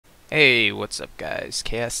Hey, what's up guys?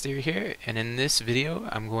 Chaos Theory here, and in this video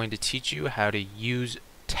I'm going to teach you how to use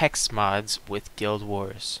Texmods with Guild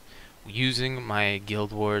Wars using my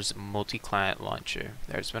Guild Wars Multiclient Launcher.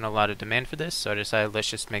 There's been a lot of demand for this, so I decided let's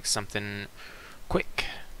just make something quick.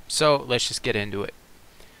 So let's just get into it.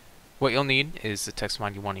 What you'll need is the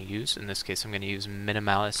Texmod you want to use. In this case I'm going to use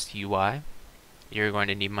Minimalist UI. You're going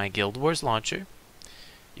to need my Guild Wars Launcher.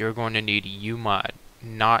 You're going to need UMod,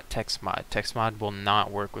 not Texmod. Texmod will not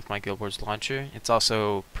work with my Guild Wars launcher. It's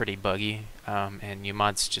also pretty buggy, and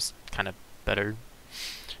UMod's just kind of better.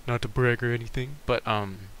 Not to brag or anything, but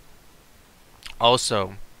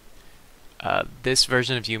also this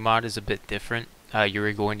version of UMod is a bit different.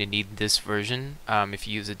 You're going to need this version. If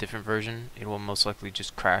you use a different version, it will most likely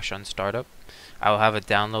just crash on startup. I will have a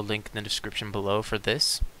download link in the description below for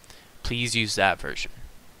this. Please use that version.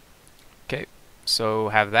 Okay. So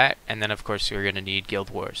have that, and then of course you're going to need Guild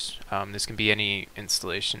Wars. This can be any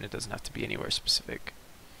installation, it doesn't have to be anywhere specific.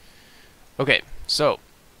 Okay, so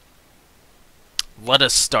let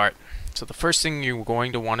us start. So the first thing you're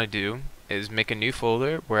going to want to do is make a new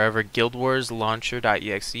folder wherever Guild Wars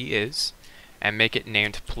Launcher.exe is, and make it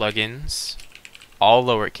named plugins, all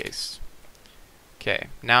lowercase. Okay,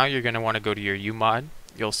 now you're going to want to go to your UMod.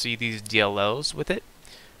 You'll see these DLLs with it.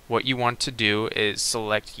 What you want to do is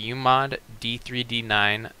select umod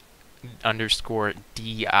d3d9 underscore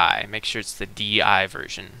di. Make sure it's the di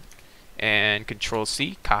version. And Control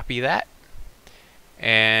C, copy that.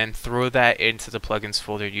 And throw that into the plugins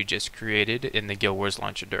folder you just created in the Guild Wars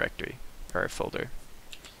Launcher directory, or folder.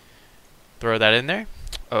 Throw that in there.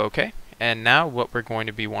 Okay. And now what we're going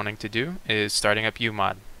to be wanting to do is starting up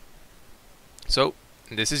umod. So,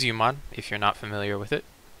 this is umod, if you're not familiar with it.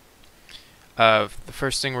 The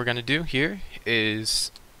first thing we're going to do here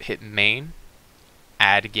is hit main,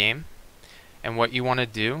 add game, and what you want to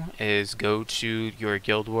do is go to your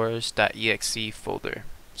guildwars.exe folder,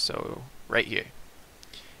 so right here,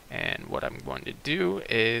 and what I'm going to do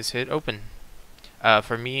is hit open.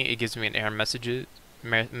 For me it gives me an error message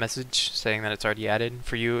saying that it's already added.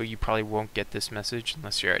 For you, you probably won't get this message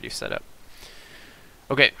unless you're already set up.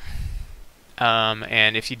 Okay,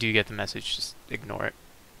 and if you do get the message, just ignore it.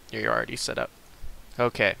 You're already set up.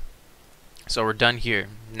 Okay, so we're done here.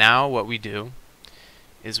 Now what we do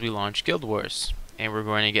is we launch Guild Wars, and we're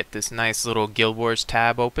going to get this nice little Guild Wars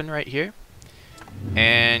tab open right here,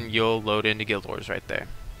 and you'll load into Guild Wars right there.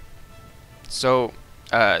 So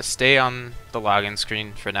stay on the login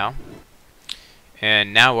screen for now,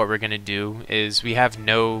 and now what we're going to do is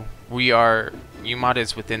UMod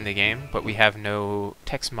is within the game, but we have no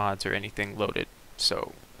Texmods or anything loaded.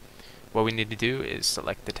 So what we need to do is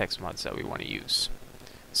select the Texmods that we want to use.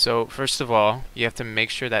 So first of all, you have to make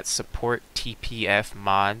sure that support TPF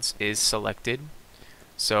mods is selected.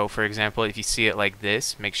 So for example, if you see it like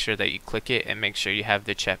this, make sure that you click it and make sure you have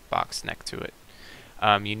the checkbox next to it.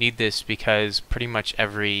 You need this because pretty much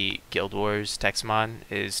every Guild Wars Texmod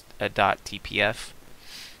is a .tpf,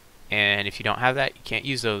 and if you don't have that, you can't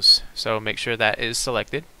use those. So make sure that is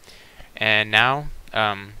selected. And now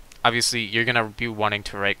obviously you're going to be wanting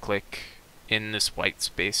to right click in this white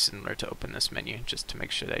space in order to open this menu, just to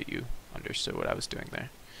make sure that you understood what I was doing there.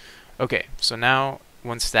 Okay, so now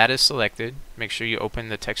once that is selected, make sure you open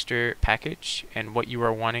the texture package, and what you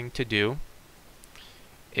are wanting to do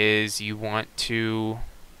is you want to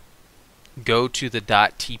go to the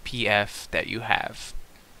 .tpf that you have.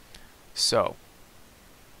 So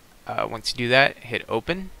once you do that, hit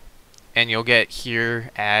open, and you'll get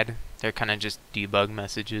here add. They're kind of just debug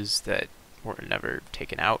messages that were never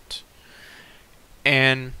taken out.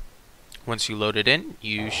 And once you load it in,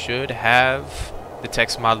 you should have the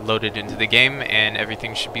Texmod loaded into the game, and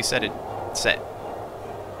everything should be set.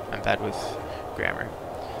 I'm bad with grammar.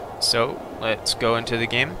 So let's go into the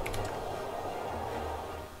game.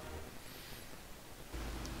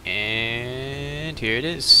 And here it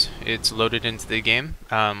is. It's loaded into the game.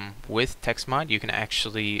 With Texmod, you can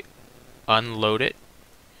actually unload it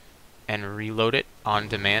and reload it on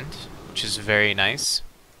demand, which is very nice.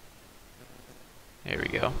 There we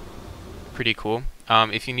go. Pretty cool.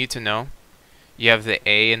 If you need to know, you have the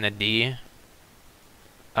A and the D.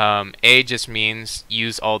 A just means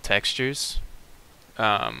use all textures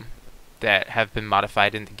that have been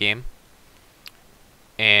modified in the game.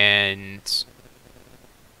 And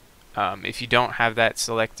if you don't have that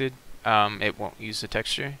selected, it won't use the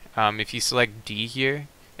texture. If you select D here,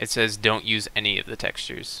 it says don't use any of the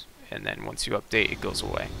textures, and then once you update, it goes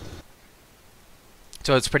away.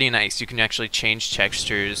 So it's pretty nice. You can actually change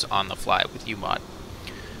textures on the fly with UMod.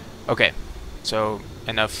 Okay, so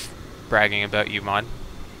enough bragging about UMod.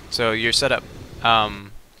 So you're set up.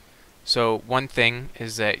 So one thing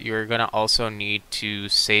is that you're gonna also need to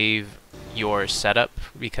save your setup,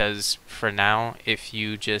 because for now, if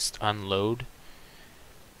you just unload,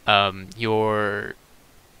 your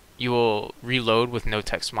you will reload with no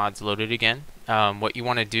Texmods loaded again. What you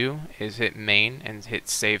want to do is hit main and hit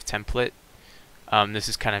save template. This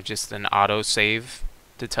is kind of just an auto save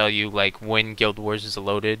to tell you like when Guild Wars is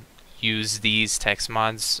loaded, use these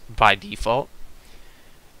Texmods by default.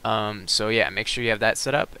 So yeah, make sure you have that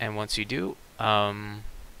set up, and once you do,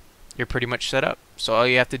 you're pretty much set up. So all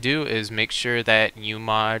you have to do is make sure that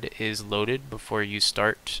umod is loaded before you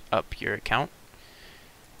start up your account,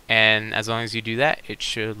 and as long as you do that, it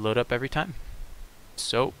should load up every time.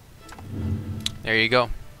 So there you go.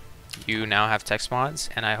 You now have Texmods,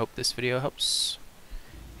 and I hope this video helps.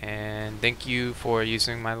 And thank you for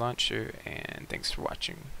using my launcher, and thanks for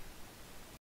watching.